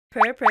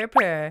Purr, purr,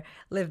 purr.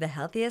 Live the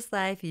healthiest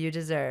life you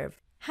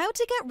deserve. How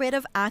to get rid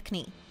of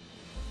acne.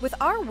 With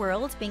our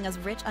world being as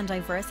rich and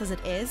diverse as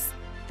it is,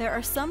 there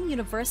are some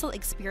universal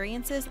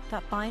experiences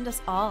that bind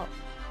us all.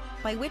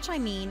 By which I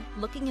mean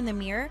looking in the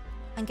mirror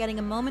and getting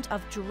a moment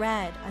of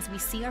dread as we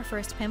see our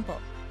first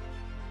pimple.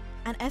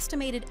 An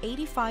estimated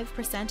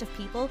 85% of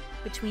people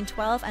between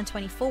 12 and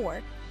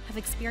 24 have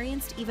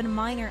experienced even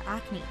minor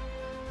acne.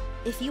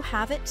 If you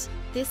have it,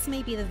 this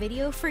may be the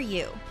video for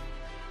you.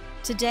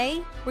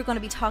 Today, we're going to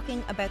be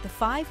talking about the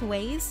 5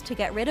 ways to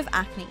get rid of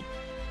acne.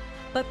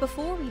 But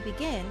before we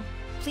begin,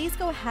 please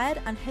go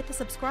ahead and hit the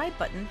subscribe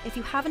button if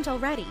you haven't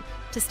already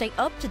to stay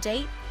up to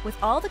date with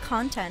all the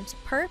content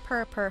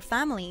Purr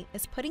family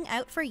is putting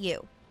out for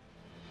you.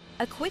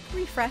 A quick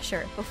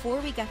refresher before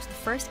we get to the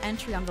first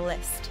entry on the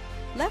list.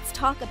 Let's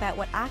talk about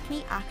what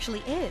acne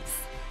actually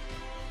is.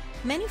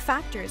 Many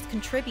factors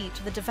contribute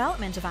to the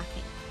development of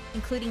acne,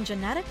 including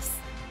genetics,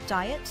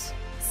 diet,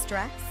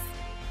 stress,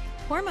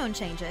 hormone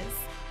changes,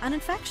 and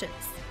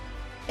infections.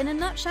 In a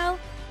nutshell,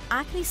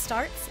 acne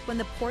starts when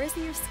the pores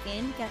in your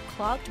skin get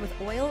clogged with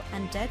oil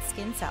and dead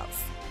skin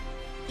cells.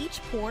 Each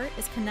pore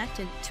is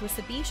connected to a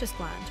sebaceous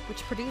gland,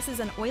 which produces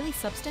an oily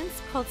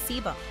substance called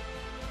sebum.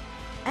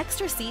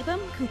 Extra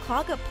sebum can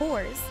clog up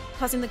pores,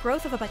 causing the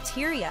growth of a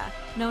bacteria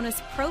known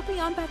as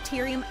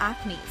Propionibacterium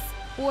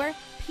acnes, or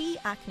P.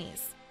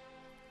 acnes.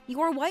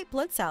 Your white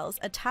blood cells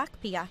attack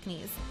P.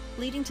 acnes,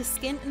 leading to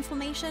skin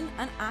inflammation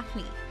and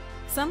acne.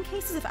 Some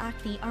cases of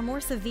acne are more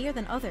severe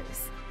than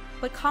others,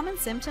 but common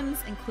symptoms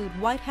include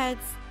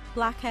whiteheads,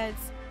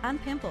 blackheads,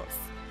 and pimples.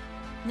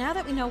 Now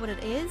that we know what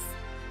it is,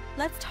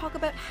 let's talk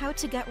about how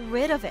to get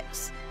rid of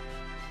it.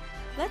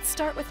 Let's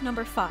start with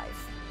number 5,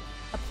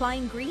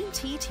 applying green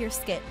tea to your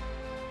skin.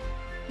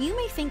 You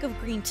may think of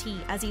green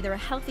tea as either a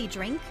healthy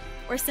drink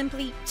or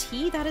simply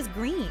tea that is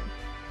green.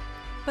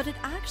 But it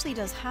actually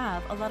does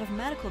have a lot of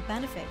medical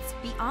benefits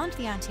beyond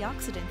the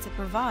antioxidants it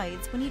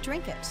provides when you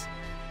drink it.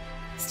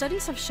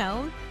 Studies have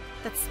shown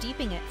that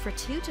steeping it for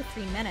 2 to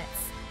 3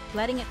 minutes,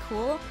 letting it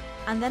cool,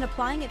 and then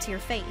applying it to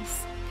your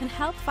face can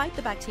help fight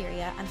the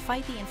bacteria and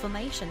fight the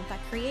inflammation that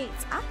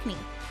creates acne.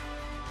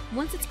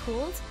 Once it's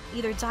cooled,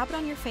 either dab it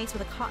on your face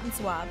with a cotton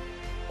swab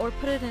or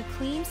put it in a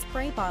clean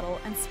spray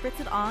bottle and spritz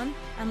it on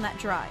and let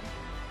dry.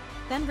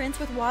 Then rinse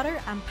with water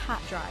and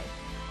pat dry.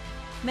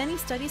 Many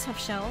studies have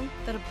shown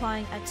that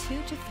applying a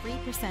 2 to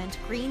 3%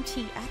 green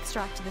tea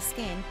extract to the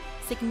skin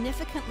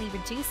significantly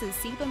reduces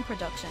sebum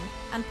production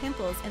and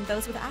pimples in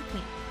those with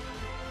acne.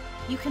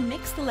 You can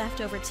mix the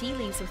leftover tea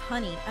leaves with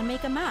honey and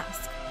make a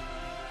mask.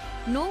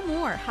 No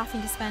more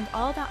having to spend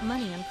all that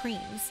money on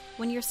creams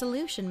when your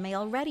solution may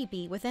already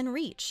be within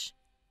reach.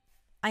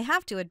 I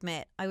have to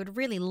admit, I would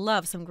really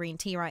love some green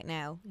tea right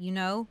now, you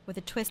know, with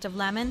a twist of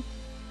lemon.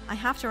 I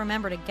have to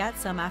remember to get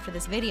some after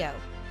this video.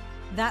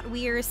 That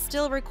we're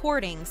still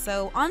recording,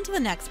 so on to the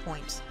next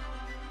point.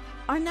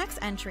 Our next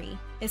entry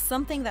is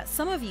something that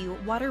some of you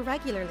water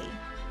regularly.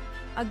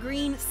 A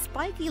green,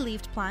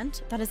 spiky-leaved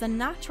plant that is a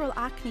natural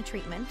acne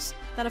treatment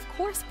that of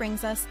course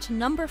brings us to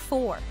number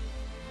 4,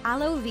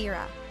 aloe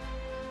vera.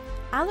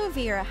 Aloe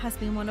vera has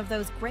been one of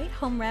those great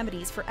home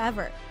remedies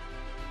forever,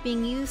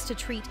 being used to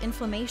treat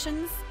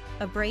inflammations,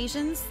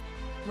 abrasions,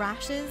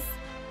 rashes,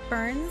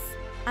 burns,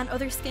 and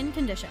other skin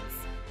conditions.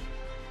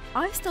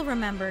 I still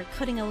remember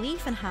cutting a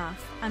leaf in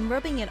half and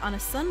rubbing it on a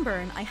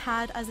sunburn I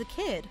had as a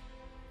kid.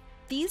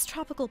 These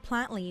tropical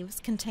plant leaves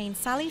contain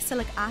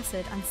salicylic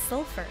acid and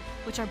sulfur,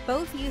 which are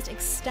both used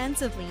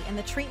extensively in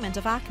the treatment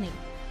of acne.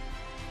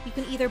 You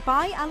can either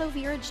buy aloe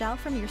vera gel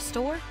from your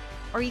store,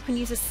 or you can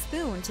use a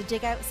spoon to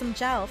dig out some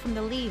gel from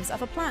the leaves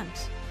of a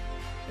plant.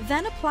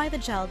 Then apply the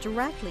gel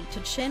directly to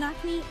chin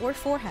acne or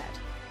forehead.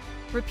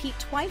 Repeat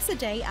twice a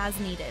day as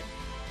needed.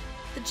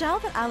 The gel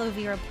that aloe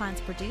vera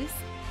plants produce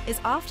is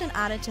often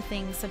added to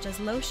things such as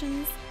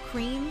lotions,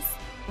 creams,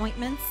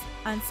 ointments,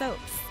 and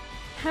soaps.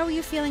 How are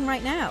you feeling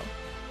right now?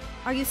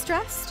 Are you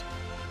stressed?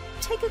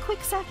 Take a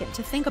quick second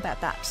to think about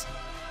that.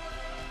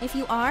 If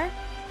you are,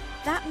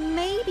 that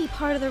may be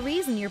part of the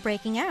reason you're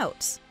breaking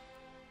out.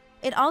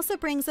 It also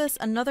brings us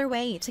another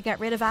way to get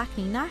rid of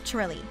acne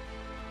naturally.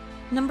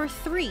 Number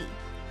 3,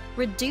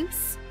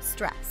 reduce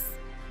stress.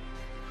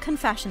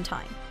 Confession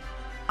time.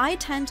 I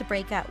tend to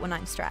break out when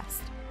I'm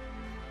stressed.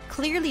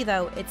 Clearly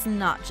though, it's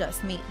not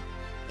just me.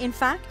 In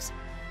fact,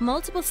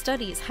 multiple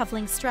studies have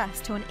linked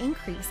stress to an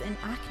increase in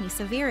acne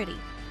severity.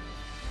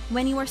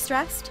 When you are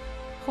stressed,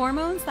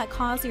 hormones that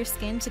cause your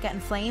skin to get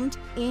inflamed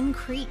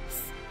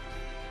increase,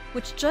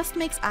 which just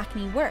makes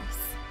acne worse.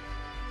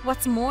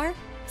 What's more,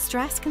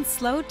 stress can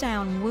slow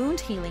down wound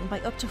healing by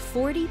up to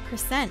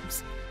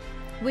 40%,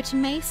 which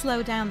may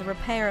slow down the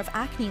repair of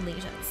acne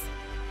lesions.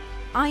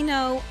 I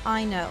know,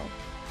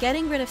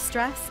 getting rid of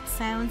stress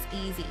sounds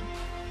easy.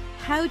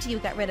 How do you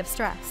get rid of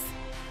stress?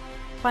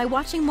 By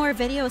watching more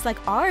videos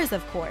like ours,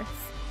 of course.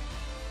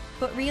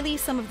 But really,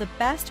 some of the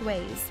best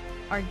ways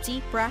are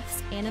deep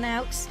breaths in and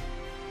out,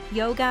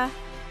 yoga,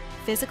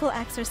 physical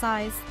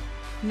exercise,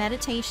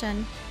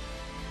 meditation.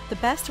 The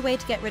best way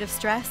to get rid of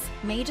stress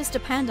may just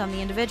depend on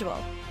the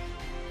individual.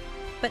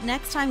 But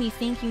next time you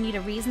think you need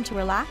a reason to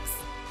relax,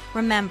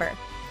 remember,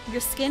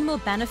 your skin will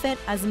benefit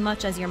as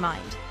much as your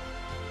mind.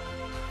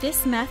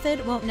 This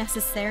method won't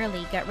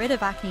necessarily get rid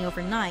of acne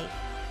overnight,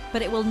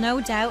 but it will no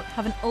doubt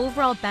have an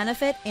overall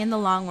benefit in the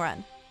long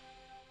run.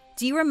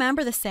 Do you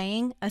remember the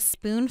saying, a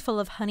spoonful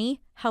of honey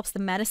helps the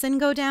medicine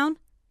go down?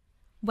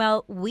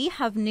 Well, we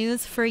have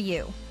news for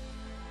you.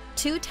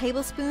 2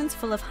 tablespoons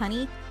full of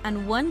honey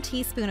and 1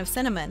 teaspoon of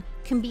cinnamon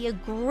can be a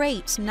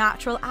great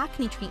natural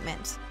acne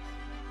treatment,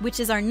 which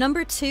is our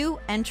number 2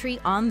 entry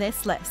on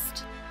this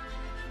list.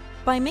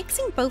 By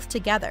mixing both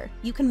together,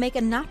 you can make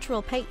a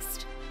natural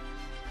paste.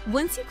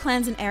 Once you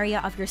cleanse an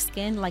area of your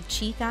skin like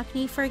cheek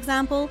acne, for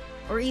example,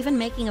 or even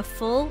making a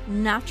full,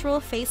 natural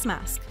face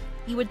mask,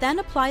 you would then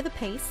apply the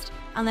paste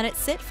and let it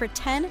sit for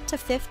 10 to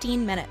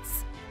 15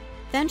 minutes.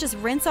 Then just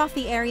rinse off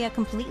the area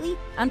completely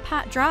and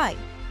pat dry.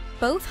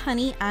 Both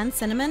honey and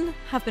cinnamon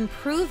have been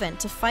proven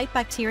to fight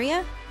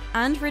bacteria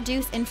and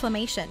reduce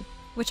inflammation,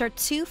 which are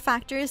 2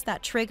 factors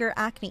that trigger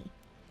acne.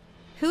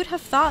 Who'd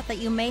have thought that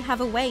you may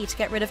have a way to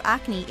get rid of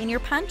acne in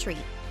your pantry?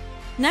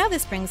 Now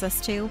this brings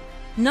us to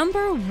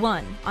number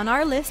 1 on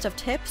our list of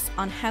tips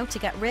on how to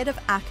get rid of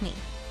acne.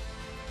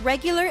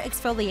 Regular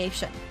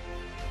exfoliation.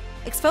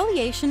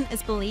 Exfoliation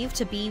is believed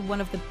to be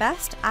one of the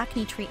best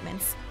acne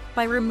treatments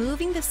by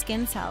removing the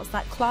skin cells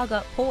that clog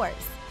up pores.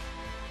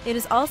 It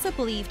is also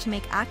believed to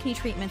make acne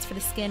treatments for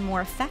the skin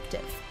more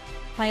effective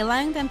by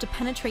allowing them to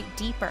penetrate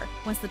deeper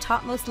once the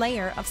topmost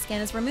layer of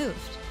skin is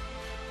removed.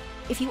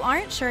 If you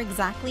aren't sure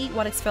exactly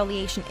what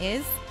exfoliation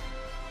is,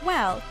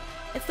 well,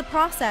 it's the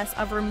process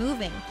of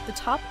removing the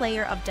top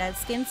layer of dead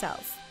skin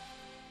cells.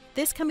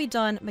 This can be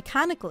done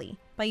mechanically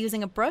by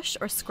using a brush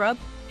or scrub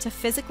to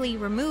physically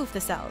remove the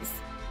cells.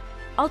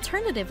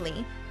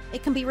 Alternatively,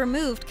 it can be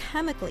removed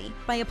chemically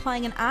by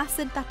applying an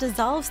acid that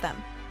dissolves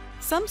them.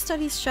 Some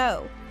studies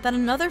show that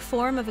another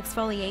form of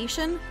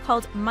exfoliation,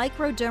 called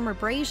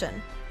microdermabrasion,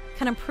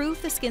 can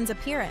improve the skin's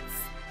appearance,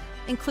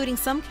 including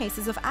some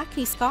cases of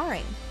acne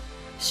scarring.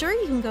 Sure,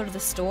 you can go to the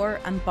store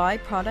and buy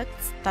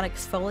products that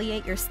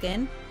exfoliate your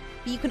skin,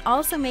 but you can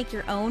also make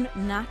your own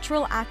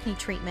natural acne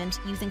treatment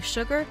using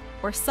sugar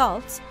or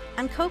salt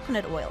and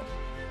coconut oil.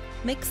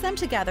 Mix them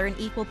together in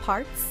equal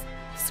parts,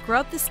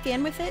 scrub the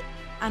skin with it,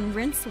 and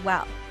rinse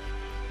well.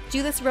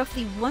 Do this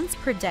roughly once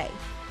per day.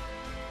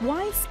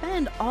 Why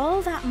spend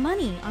all that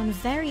money on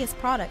various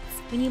products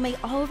when you may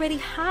already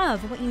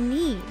have what you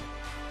need?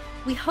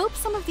 We hope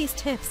some of these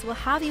tips will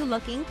have you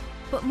looking,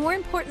 but more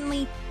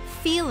importantly,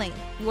 feeling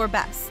your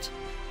best.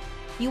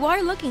 You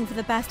are looking for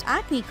the best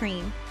acne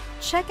cream?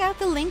 Check out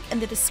the link in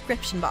the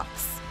description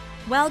box.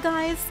 Well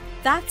guys,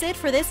 that's it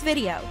for this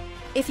video.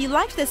 If you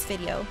liked this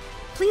video,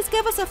 please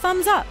give us a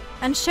thumbs up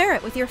and share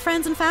it with your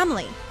friends and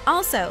family.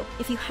 Also,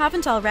 if you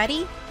haven't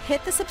already,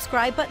 hit the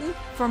subscribe button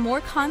for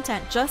more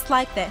content just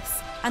like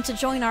this and to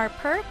join our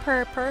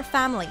purr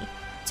family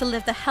to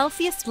live the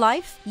healthiest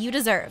life you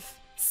deserve.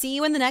 See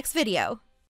you in the next video.